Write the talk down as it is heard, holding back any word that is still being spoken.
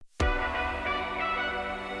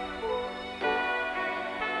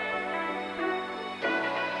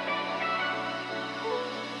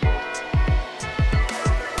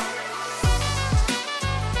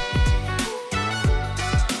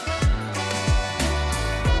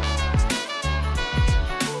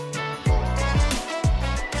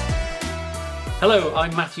Hello,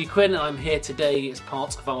 I'm Matthew Quinn and I'm here today as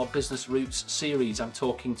part of our Business Roots series. I'm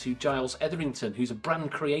talking to Giles Etherington, who's a brand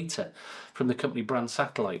creator from the company Brand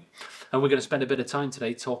Satellite. And we're going to spend a bit of time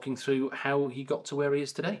today talking through how he got to where he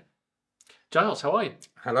is today. Giles, how are you?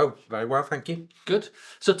 Hello, very well, thank you. Good.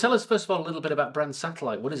 So tell us first of all a little bit about Brand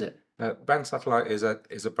Satellite. What is it? Brand Satellite is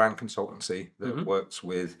a brand consultancy that works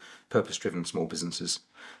with purpose-driven small businesses.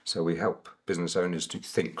 So we help business owners to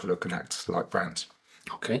think, look, and act like brands.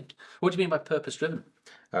 Okay. What do you mean by purpose-driven?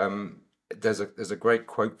 There's a great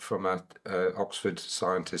quote from a Oxford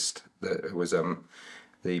scientist that was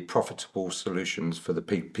the profitable solutions for the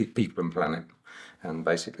people and planet. And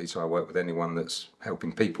basically, so I work with anyone that's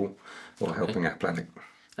helping people or helping our planet.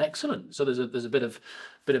 Excellent. So there's a bit of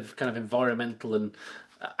kind of environmental and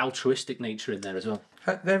altruistic nature in there as well.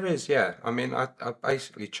 There is, yeah. I mean, I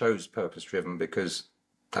basically chose purpose-driven because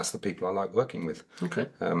that's the people I like working with. Okay.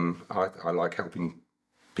 I like helping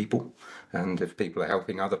people, and if people are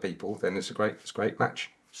helping other people, then it's a great match.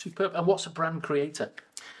 Superb. And what's a brand creator?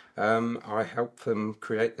 I help them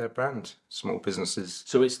create their brand, small businesses.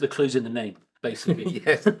 So it's the clues in the name, basically.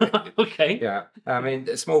 Yes. Okay. Yeah. I mean,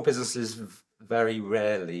 small businesses very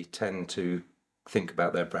rarely tend to think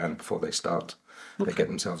about their brand before they start. They get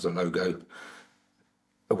themselves a logo,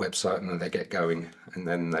 a website, and then they get going, and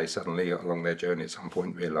then they suddenly, along their journey, at some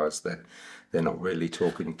point, realise that they're not really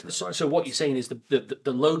talking to the So what you're saying is the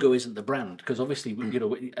logo isn't the brand, because obviously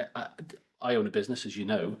I own a business, as you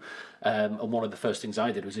know, and one of the first things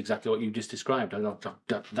I did was exactly what you just described.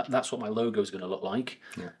 That's what my logo is going to look like,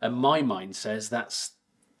 and my mind says that's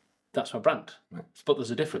my brand. Right. But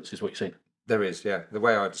there's a difference, is what you're saying. There is, yeah. The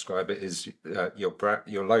way I describe it is your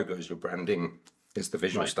logo is your branding. Is the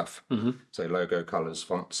visual stuff. So logo, colours,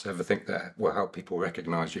 fonts, everything that will help people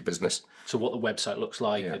recognise your business. So what the website looks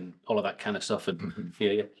like and all of that kind of stuff. And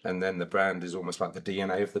yeah. And then the brand is almost like the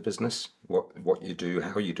DNA of the business. What you do,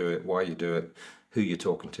 how you do it, why you do it, who you're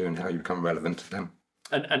talking to, and how you become relevant to them.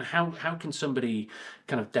 And how can somebody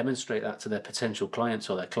kind of demonstrate that to their potential clients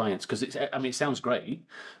or their clients? Because it sounds great,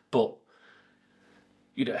 but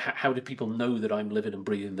how do people know that I'm living and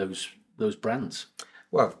breathing those brands?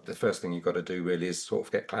 Well, the first thing you've got to do really is sort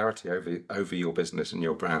of get clarity over your business and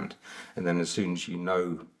your brand. And then as soon as you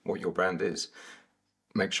know what your brand is,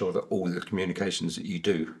 make sure that all the communications that you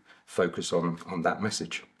do focus on that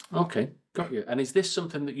message. Okay, got you. And is this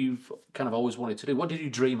something that you've kind of always wanted to do? What did you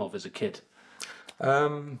dream of as a kid?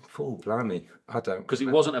 Blimey, I don't. Because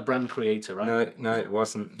it wasn't a brand creator, right? No, it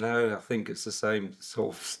wasn't. No, I think it's the same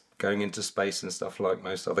sort of going into space and stuff like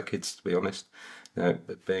most other kids, to be honest. No,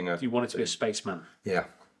 but you wanted to be a spaceman. Yeah.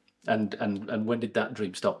 And when did that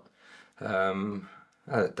dream stop? I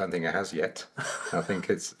don't think it has yet. I think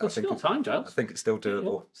it's. Still time, Giles. I think it's still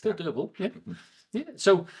doable. Yeah, still doable. Yeah. Yeah.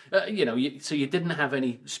 So so you didn't have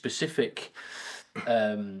any specific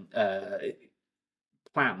plan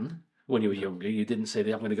when you were younger. You didn't say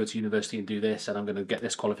that I'm going to go to university and do this, and I'm going to get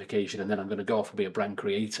this qualification, and then I'm going to go off and be a brand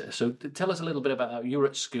creator. So tell us a little bit about that. You were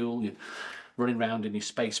at school. You running around in your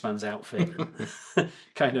spaceman's outfit,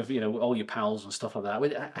 kind of, all your pals and stuff like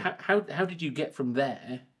that. How did you get from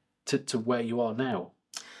there to where you are now?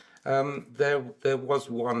 There was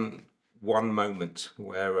one moment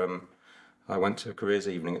where I went to a careers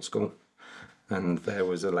evening at school, and there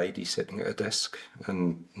was a lady sitting at a desk,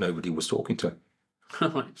 and nobody was talking to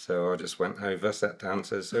her. So I just went over, sat down, and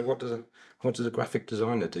said, "So what does a graphic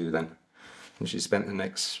designer do then?" And she spent the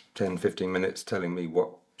next 10-15 minutes telling me what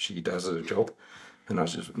she does as a job, and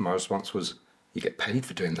my response was, "You get paid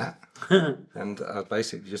for doing that." And I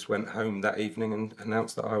basically just went home that evening and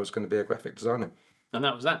announced that I was going to be a graphic designer. And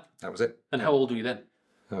that was that? That was it. And how old were you then?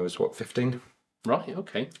 I was 15. Right,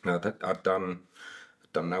 okay. I'd done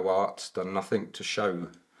no art, done nothing to show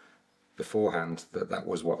beforehand that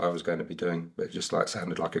was what I was going to be doing, but it just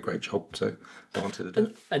sounded like a great job, so I wanted to do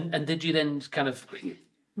it. And did you then kind of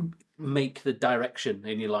make the direction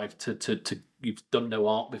in your life to you've done no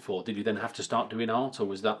art before? Did you then have to start doing art, or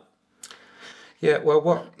was that? Yeah, well,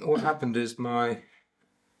 what happened is my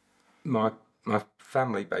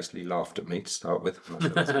family basically laughed at me to start with when I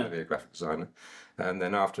said I was going to be a graphic designer, and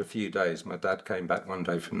then after a few days, my dad came back one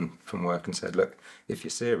day from work and said, "Look, if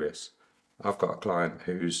you're serious, I've got a client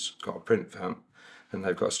who's got a print firm, and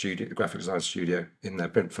they've got a graphic design studio in their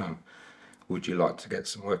print firm. Would you like to get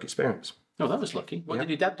some work experience?" Oh, that was lucky. What did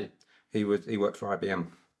your dad do? He worked for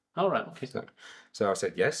IBM. Oh, right, okay. So I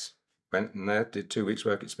said yes, went in there, did 2 weeks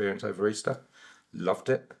work experience over Easter, loved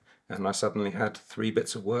it, and I suddenly had 3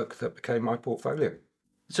 bits of work that became my portfolio.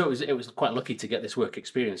 So it was quite lucky to get this work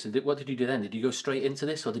experience. And what did you do then? Did you go straight into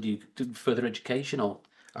this, or did you do further education, or?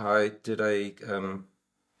 I did a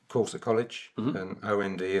course at college, an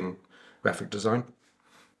OND in graphic design.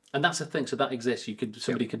 And that's the thing. So that exists.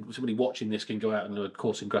 Somebody watching this can go out and do a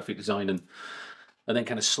course in graphic design and then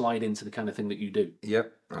kind of slide into the kind of thing that you do.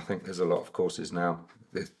 Yep, I think there's a lot of courses now.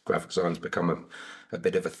 The graphic design's become a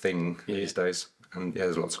bit of a thing these days, and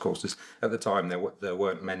there's lots of courses. At the time, there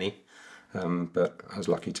weren't many, but I was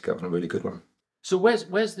lucky to get on a really good one. So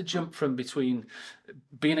where's the jump from between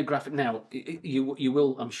being a graphic now? You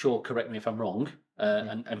will, I'm sure, correct me if I'm wrong,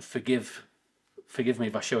 and forgive me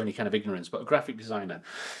if I show any kind of ignorance. But a graphic designer,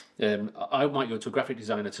 I might go to a graphic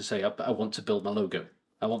designer to say I want to build my logo.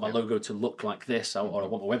 I want my logo to look like this, or I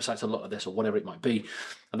want my website to look like this, or whatever it might be.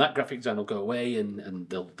 And that graphic design will go away, and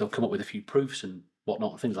they'll come up with a few proofs and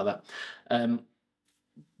whatnot, things like that.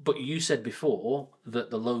 But you said before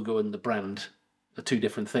that the logo and the brand are two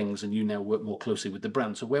different things, and you now work more closely with the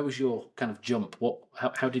brand. So where was your kind of jump?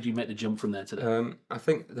 How did you make the jump from there to there? I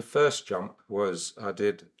think the first jump was I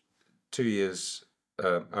did 2 years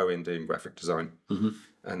O&D in graphic design,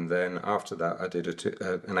 and then after that I did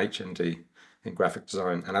an HND in graphic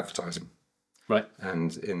design and advertising. Right.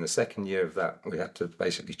 And in the second year of that, we had to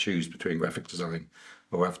basically choose between graphic design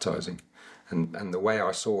or advertising. And the way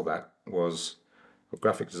I saw that was, well,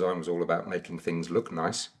 graphic design was all about making things look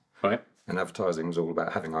nice, Right. and advertising was all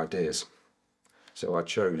about having ideas. So I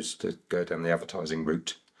chose to go down the advertising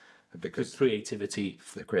route because Creativity.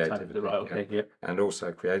 the creativity, Right. Okay. Yeah. and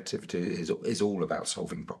also creativity is all about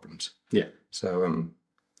solving problems. Yeah. So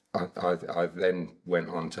I then went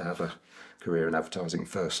on to have a career in advertising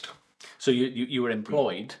first. So you were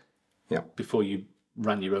employed. Yeah. Before you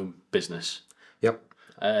ran your own business. Yep.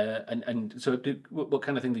 And so what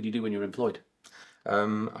kind of thing did you do when you were employed?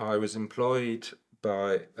 I was employed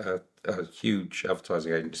by a huge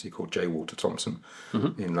advertising agency called J. Walter Thompson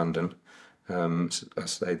in London. So I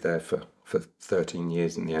stayed there for 13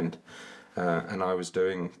 years in the end. And I was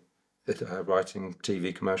doing writing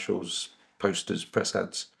TV commercials, posters, press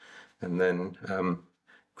ads, and then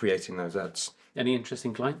creating those ads. Any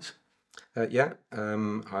interesting clients?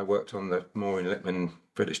 I worked on the Maureen Lipman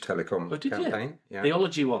British Telecom campaign. Yeah. The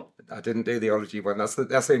Ology one. I didn't do the Ology one. That's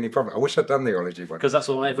the only problem. I wish I'd done the Ology one. Because that's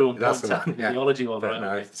what everyone points the at. one, yeah. The Ology one, But right?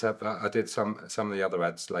 no, Okay. so I did some of the other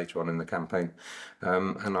ads later on in the campaign,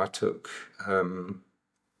 and I took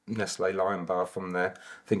Nestle Lion Bar from their,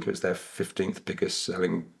 I think it was their 15th biggest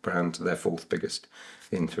selling brand to their 4th biggest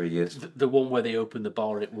in 3 years. The one where they opened the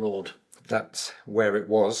bar, it roared, That's where it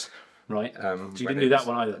was. right? So you when didn't it do that was-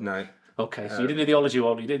 one either? No. Okay, so you didn't do the Ology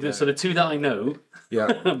one. You did so the two that I know, Yeah.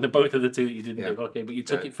 the both of the two that you didn't do. Okay, but you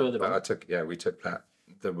took it further But on. we took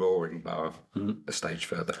the Roaring Bar a stage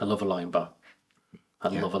further. I love a Lion Bar. I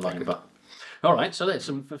love a Lion Bar. All right, so there's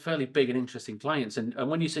some fairly big and interesting clients. And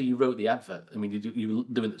when you say you wrote the advert, I mean, you were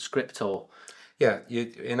doing the script or... Yeah,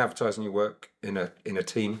 in advertising you work in a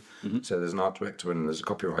team. So there's an art director and there's a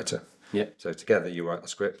copywriter. Yeah. So together you write the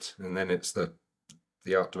script, and then it's the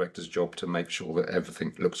art director's job to make sure that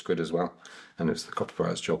everything looks good as well, and it's the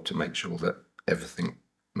copywriter's job to make sure that everything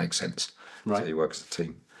makes sense. Right. So you work as a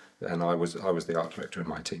team, and I was the art director in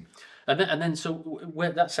my team. And then so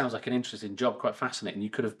where that sounds like an interesting job, quite fascinating. You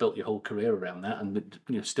could have built your whole career around that, and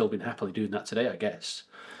still been happily doing that today, I guess.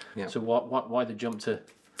 Yeah. So why the jump to?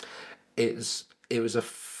 It was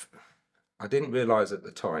I didn't realise at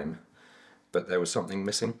the time, but there was something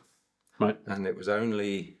missing, Right. and it was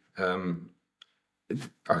only.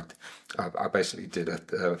 I basically did a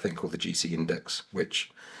thing called the GC Index,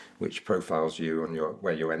 which profiles you on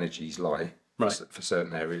where your energies lie for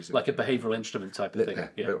certain areas. Like a behavioural instrument type of thing.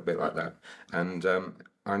 Yeah, a little bit like that. And I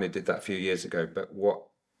only did that a few years ago. But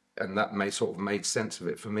that made sense of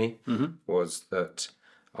it for me was that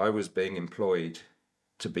I was being employed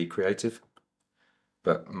to be creative,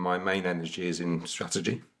 but my main energy is in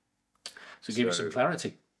strategy. So give you some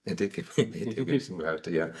clarity. It did give me some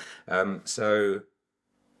clarity, yeah. So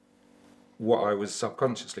what I was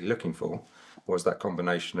subconsciously looking for was that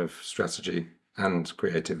combination of strategy and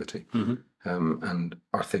creativity. And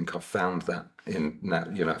I think I've found that in now,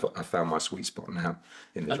 I found my sweet spot now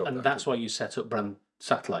in the job. And that's why you set up Brand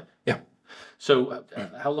Satellite. Yeah. So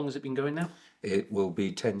how long has it been going now? It will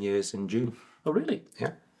be 10 years in June. Oh, really?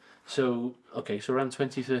 Yeah. So around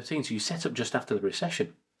 2013. So you set up just after the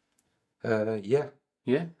recession. Yeah.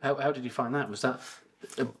 Yeah. How did you find that? Was that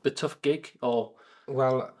a tough gig or?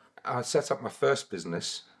 Well, I set up my first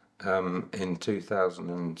business in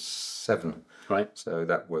 2007. Right. So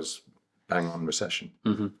that was bang on recession.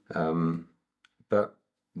 But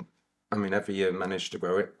I mean, every year managed to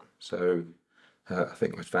grow it. So I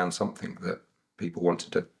think we found something that people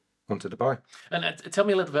wanted to buy. And tell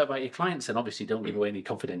me a little bit about your clients. And obviously, don't give away any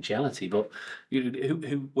confidentiality. But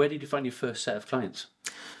where did you find your first set of clients?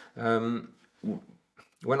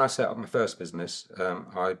 when I set up my first business,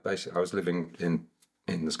 I was living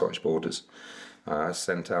in the Scottish Borders. I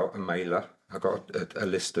sent out a mailer. I got a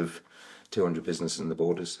list of 200 businesses in the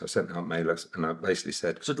Borders. I sent out mailers, and I basically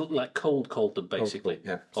said, So it looked like called them basically,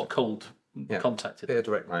 yeah, or cold contacted. via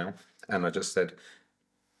direct mail, and I just said,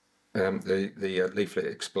 the leaflet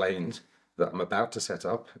explained that I'm about to set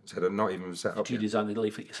up. It said I'm not even set up Do you yet. design the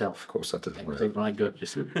leaflet yourself? Of course, I did. Right, good.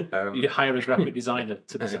 Just you hire a graphic designer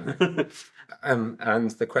to design.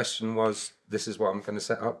 And the question was, this is what I'm going to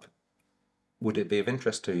set up. Would it be of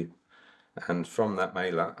interest to you? And from that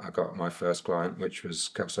mailer, I got my first client, which was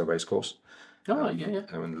Kelso Racecourse, All right, yeah.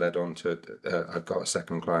 and led on to, I got a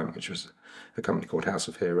second client, which was a company called House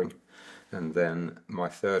of Hearing. And then my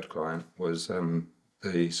third client was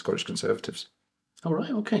the Scottish Conservatives. All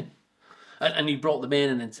right, okay. And you brought them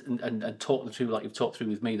in and talked them through, like you've talked through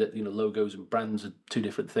with me, that logos and brands are two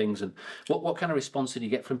different things. And what kind of response did you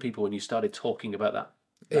get from people when you started talking about that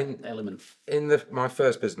element? My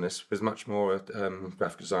first business was much more a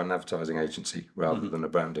graphic design and advertising agency rather than a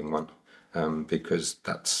branding one, because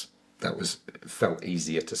felt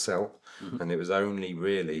easier to sell. And it was only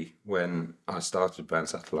really when I started Brand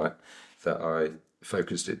Satellite that I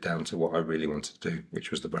focused it down to what I really wanted to do, which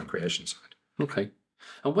was the brand creation side. Okay.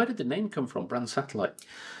 And where did the name come from, Brand Satellite?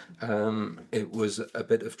 It was a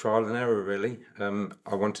bit of trial and error, really.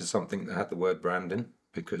 I wanted something that had the word brand in,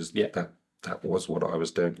 because that was what I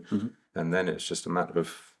was doing. And then it's just a matter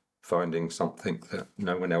of finding something that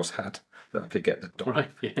no one else had, that I could get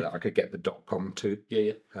that I could get the .com to.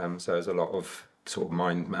 So there's a lot of sort of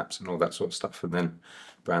mind maps and all that sort of stuff, and then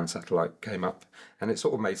Brand Satellite came up, and it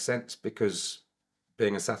sort of made sense because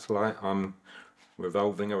being a satellite, I'm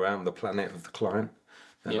revolving around the planet of the client,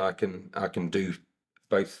 and I can do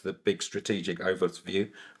both the big strategic overview,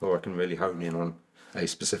 or I can really hone in on a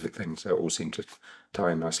specific thing. So it all seemed to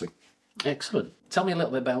tie in nicely. Excellent. Tell me a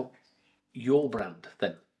little bit about your brand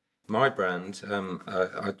then. My brand,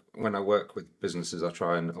 when I work with businesses, I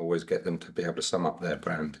try and always get them to be able to sum up their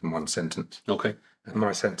brand in one sentence. Okay. And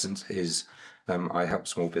my sentence is, I help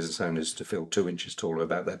small business owners to feel 2 inches taller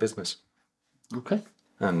about their business. Okay.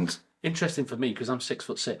 And interesting for me because I'm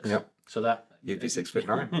 6'6". Yep. So that you'd be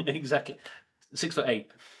 6'9". Exactly. 6'8".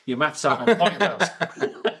 Your maths aren't on point, Giles.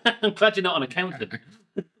 I'm glad you're not an accountant.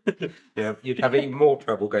 Yeah, you'd have even more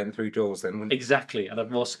trouble getting through doors then, wouldn't you? Exactly, and have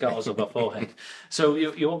more scars on my forehead. So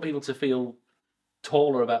you want people to feel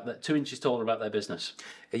taller about that, 2 inches taller about their business.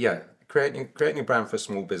 Yeah, creating a brand for a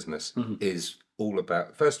small business is all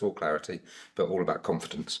about, first of all, clarity, but all about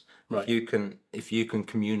confidence. Right. If you can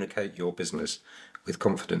communicate your business with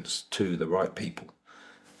confidence to the right people,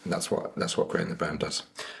 and that's what creating the brand does.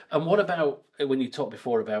 And what about when you talked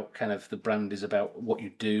before about kind of the brand is about what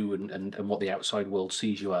you do and what the outside world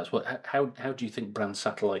sees you as? How do you think Brand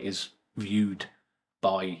Satellite is viewed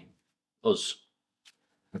by us?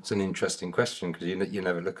 That's an interesting question, because you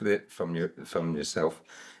never look at it from yourself.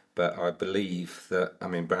 But I believe that,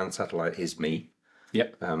 Brand Satellite is me.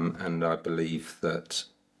 Yep. And I believe that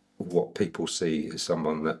what people see is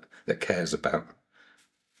someone that cares about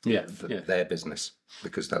their business,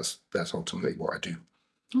 because that's ultimately what I do.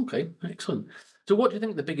 Okay, excellent. So what do you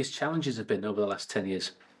think the biggest challenges have been over the last 10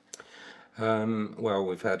 years? Well,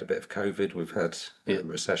 we've had a bit of COVID, we've had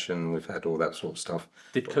recession, we've had all that sort of stuff.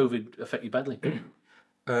 Did COVID affect you badly?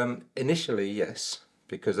 Initially, yes,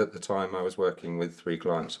 because at the time I was working with 3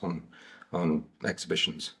 clients on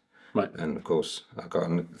exhibitions. Right. And of course, I got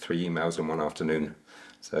 3 emails in one afternoon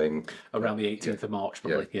saying... Around the 18th of March,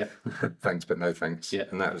 probably, yeah. Thanks, but no thanks. Yeah.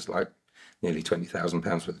 And that was like nearly £20,000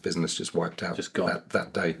 worth of business just wiped out. Just gone.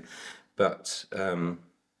 That day. But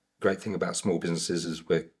great thing about small businesses is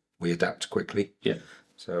we adapt quickly. Yeah.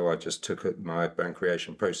 So I just took my brand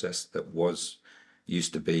creation process that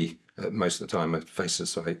used to be most of the time a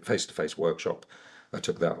face-to-face workshop. I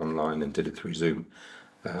took that online and did it through Zoom.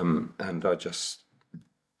 And I just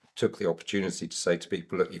took the opportunity to say to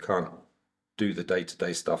people, look, you can't do the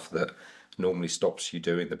day-to-day stuff that normally stops you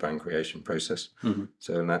doing the brand creation process.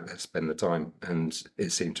 So let's spend the time. And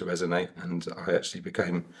it seemed to resonate, and I actually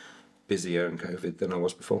became busier in COVID than I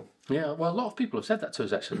was before. Yeah, well, a lot of people have said that to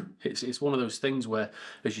us, actually. It's one of those things where,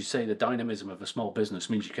 as you say, the dynamism of a small business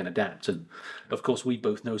means you can adapt. And, of course, we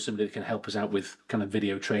both know somebody that can help us out with kind of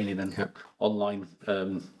video training and online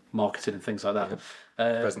marketing and things like that.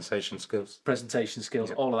 Presentation skills.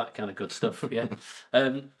 All of that kind of good stuff, yeah.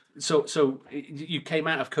 So you came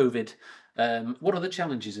out of COVID. What other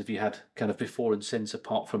challenges have you had kind of before and since,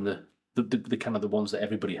 apart from the kind of the ones that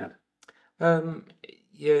everybody had?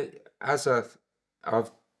 Yeah,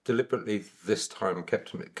 I've deliberately this time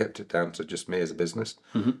kept it down to just me as a business,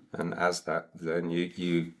 and as that, then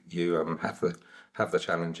you have the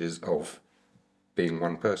challenges of being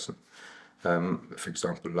one person. For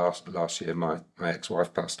example, last year my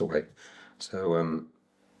ex-wife passed away, so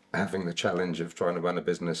having the challenge of trying to run a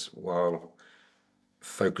business while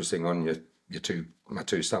focusing on my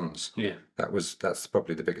two sons. Yeah. That's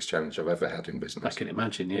probably the biggest challenge I've ever had in business. I can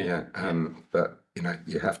imagine. Yeah. Yeah. But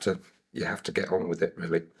you have to get on with it,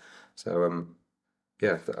 really. So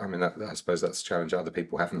yeah. I mean, I suppose that's a challenge other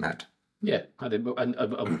people haven't had. Yeah, I did, and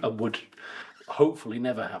I would hopefully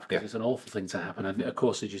never have, because Yeah. it's an awful thing to happen. And of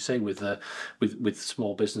course, as you say, with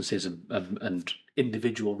small businesses and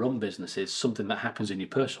individual run businesses, something that happens in your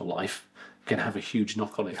personal life can have a huge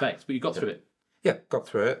knock-on effect. But you got through it. Yeah, got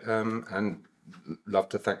through it, and love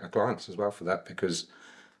to thank my clients as well for that, because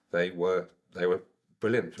they were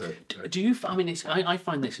brilliant. Do you? I mean, I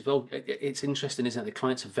find this as well. It's interesting, isn't it? The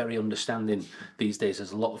clients are very understanding these days.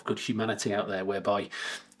 There's a lot of good humanity out there, whereby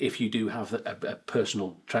if you do have a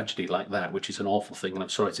personal tragedy like that, which is an awful thing, and I'm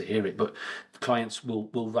sorry to hear it, but clients will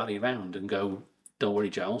rally around and go, "Don't worry,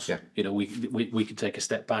 Giles. Yeah. We could take a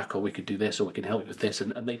step back, or we could do this, or we can help you with this,"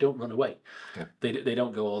 and they don't run away. Yeah. They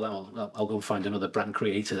don't go, "Oh, I'll go and find another brand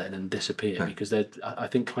creator then and disappear," because I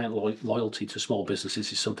think client loyalty to small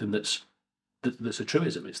businesses is something that's a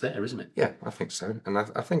truism. It's there, isn't it? Yeah, I think so, and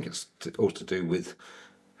I think it's all to do with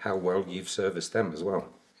how well you've serviced them as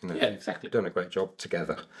well. Yeah, exactly. You've done a great job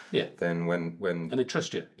together. Yeah. Then when And they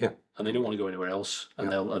trust you. Yeah. And they don't want to go anywhere else,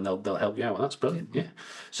 and they'll help you out. And that's brilliant. Yeah.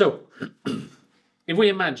 So, if we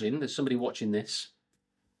imagine there's somebody watching this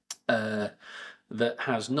that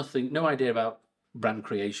has no idea about brand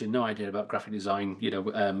creation, no idea about graphic design,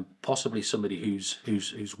 possibly somebody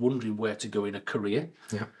who's wondering where to go in a career.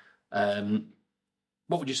 Yeah.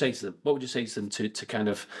 What would you say to them? What would you say to them to kind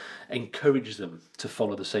of encourage them to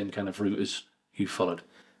follow the same kind of route as you followed?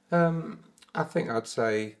 I think I'd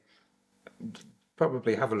say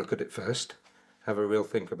probably have a look at it first. Have a real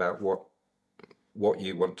think about what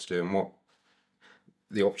you want to do and what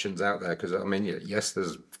the options out there. Because I mean, yes,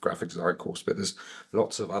 there's graphic design course, but there's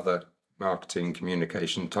lots of other marketing,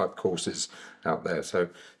 communication type courses out there. So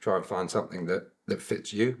try and find something that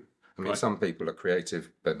fits you. I mean, Right. Some people are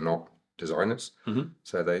creative but not designers,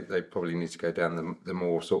 so they probably need to go down the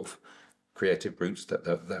more sort of creative routes that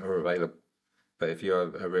are available. But if you're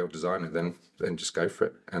a real designer, then just go for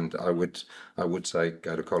it. And I would say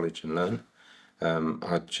go to college and learn.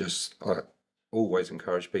 I always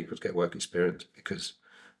encourage people to get work experience, because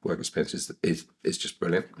work experience is just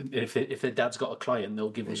brilliant. If their dad's got a client, they'll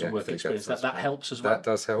give them some work experience. That helps as well. That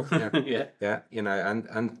does help. Yeah. Yeah. Yeah.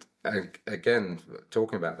 And again,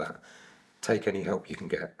 talking about that, take any help you can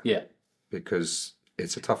get, Yeah. because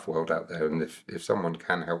it's a tough world out there. And if someone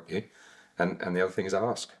can help you, and the other thing is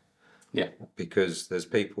ask. Yeah. Because there's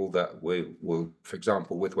people that will, for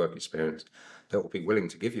example, with work experience, that will be willing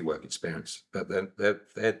to give you work experience, but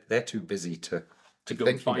they're too busy to go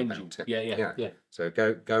and find you. Yeah. So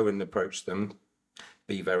go and approach them.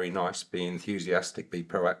 Be very nice. Be enthusiastic. Be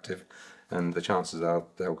proactive, and the chances are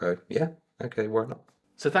they'll go, yeah, okay, why not?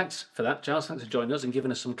 So thanks for that, Giles. Thanks for joining us and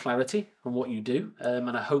giving us some clarity on what you do. And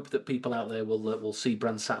I hope that people out there will see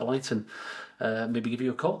Brand Satellite and maybe give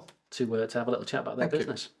you a call to have a little chat about their Thank you.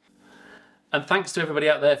 business. And thanks to everybody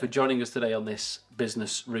out there for joining us today on this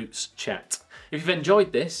Business Roots chat. If you've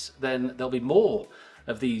enjoyed this, then there'll be more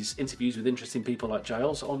of these interviews with interesting people like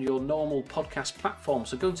Giles on your normal podcast platform.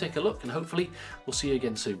 So go and take a look, and hopefully we'll see you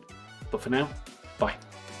again soon. But for now, bye.